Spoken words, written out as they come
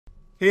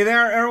Hey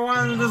there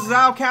everyone, this is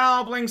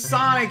raocow playing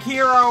Sonic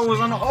Heroes,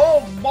 and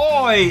oh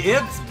boy,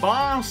 it's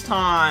boss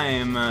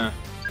time!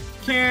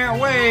 Can't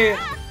wait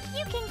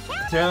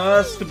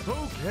just to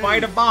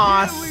fight a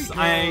boss.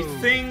 I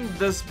think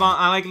this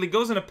boss, it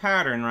goes in a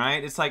pattern,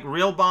 right? It's like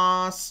real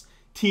boss,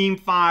 team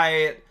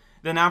fight,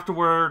 then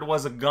afterward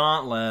was a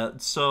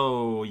gauntlet.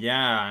 So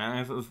yeah,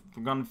 if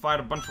we're gonna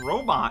fight a bunch of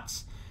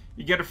robots,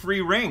 you get a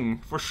free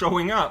ring for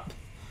showing up.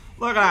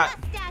 Look at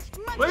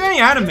that. Look at the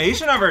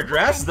animation of her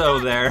dress, though,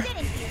 there.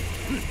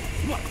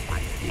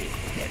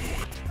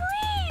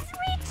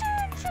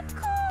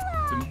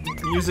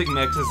 The music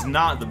mix is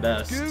not the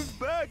best. Give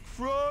back,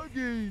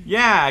 Froggy!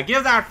 Yeah,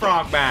 give that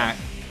frog back.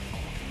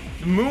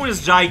 The moon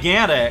is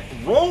gigantic.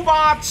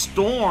 Robot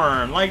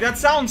Storm. Like, that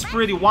sounds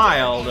pretty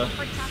wild.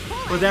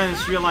 But then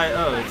it's realized,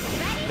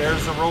 oh,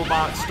 there's a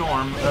Robot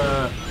Storm.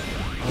 I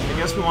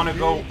guess we want to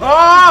go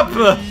up!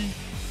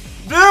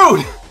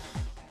 Dude!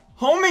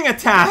 Homing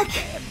attack!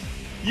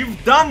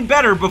 You've done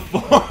better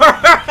before!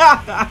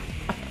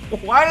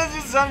 Why did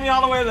you send me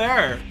all the way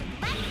there?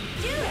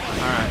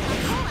 Alright.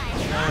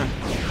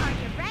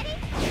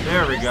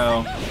 There we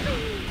go.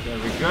 There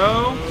we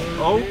go.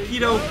 Okie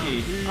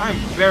dokie. I'm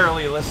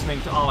barely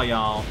listening to all of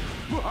y'all.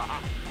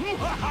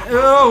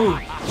 Oh,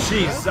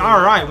 jeez.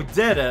 Alright, we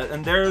did it.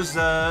 And there's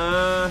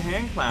a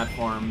hand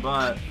platform,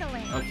 but...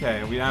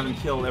 Okay, we haven't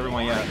killed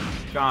everyone yet.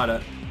 Got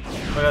it.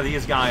 Look at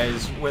these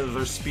guys with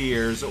their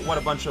spears. What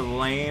a bunch of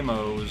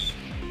lame-os.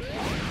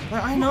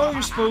 I know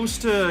you're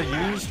supposed to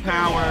use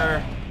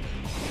power,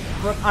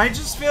 but I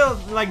just feel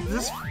like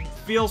this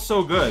feels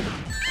so good.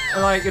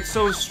 And like, it's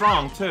so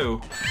strong,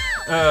 too.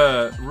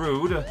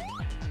 Rude.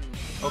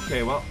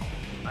 Okay, well,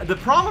 the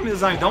problem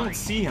is I don't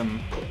see him.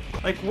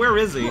 Like, where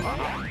is he?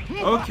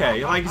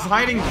 Okay, like, he's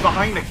hiding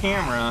behind the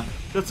camera.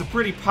 That's a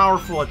pretty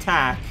powerful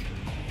attack.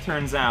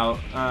 Turns out.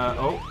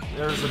 Oh,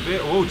 there's a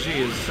bit. Oh,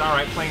 geez.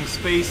 Alright, playing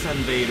Space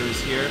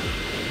Invaders here.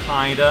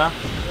 Kinda.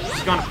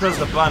 Just gonna press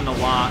the button a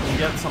lot and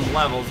get some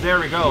levels. There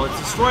we go. It's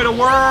destroyed a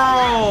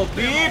world!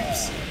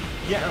 Beeps!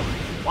 Yeah,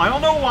 I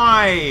don't know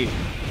why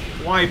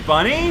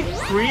Bunny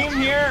Cream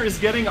here is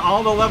getting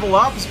all the level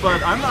ups,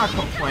 but I'm not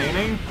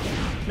complaining.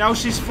 Now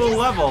she's full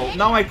level.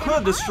 Now I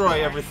could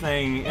destroy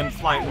everything in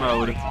flight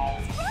mode.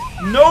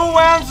 No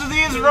end to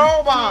these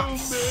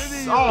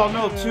robots! Oh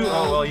no,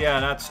 oh well, yeah,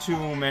 that's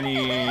too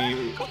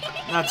many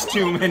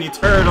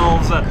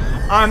turtles.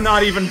 I'm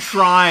not even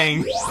trying.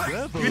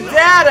 You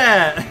did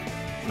it!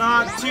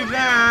 Not too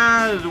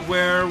bad.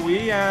 Where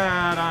we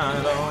at?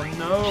 I don't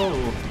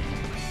know.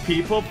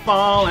 People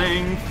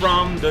falling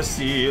from the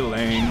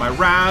ceiling. My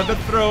rabbit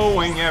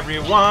throwing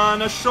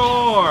everyone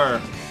ashore.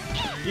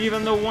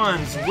 Even the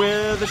ones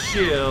with a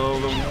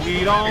shield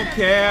we don't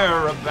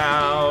care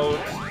about.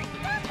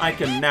 I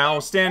can now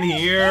stand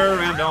here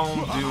and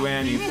don't do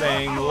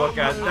anything. Look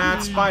at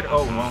that spider.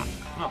 Oh, well,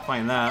 I'm not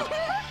fighting that.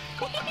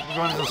 We're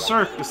going to the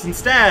circus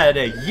instead.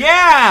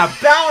 Yeah!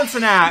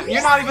 Balancing act!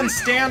 You're not even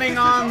standing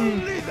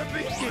on...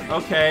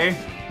 Okay.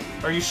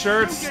 Are you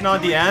sure it's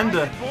not the end?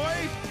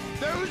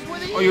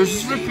 Oh, you're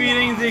just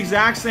repeating the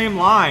exact same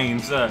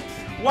lines.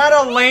 What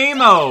a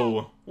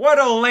lame-o! What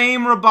a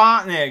lame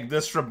Robotnik,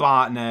 this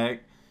Robotnik.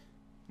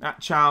 That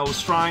Chow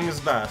is trying his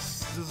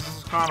best. This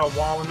is kind of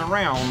walling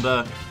around.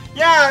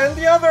 Yeah, in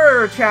the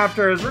other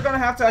chapters, we're gonna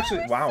have to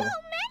actually... Wow.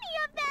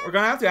 We're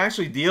gonna have to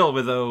actually deal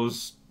with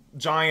those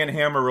giant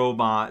hammer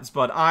robots,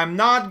 but I'm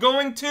not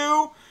going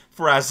to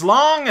for as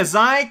long as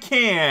I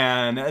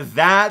can.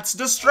 That's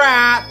the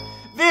strat!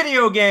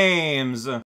 Video games!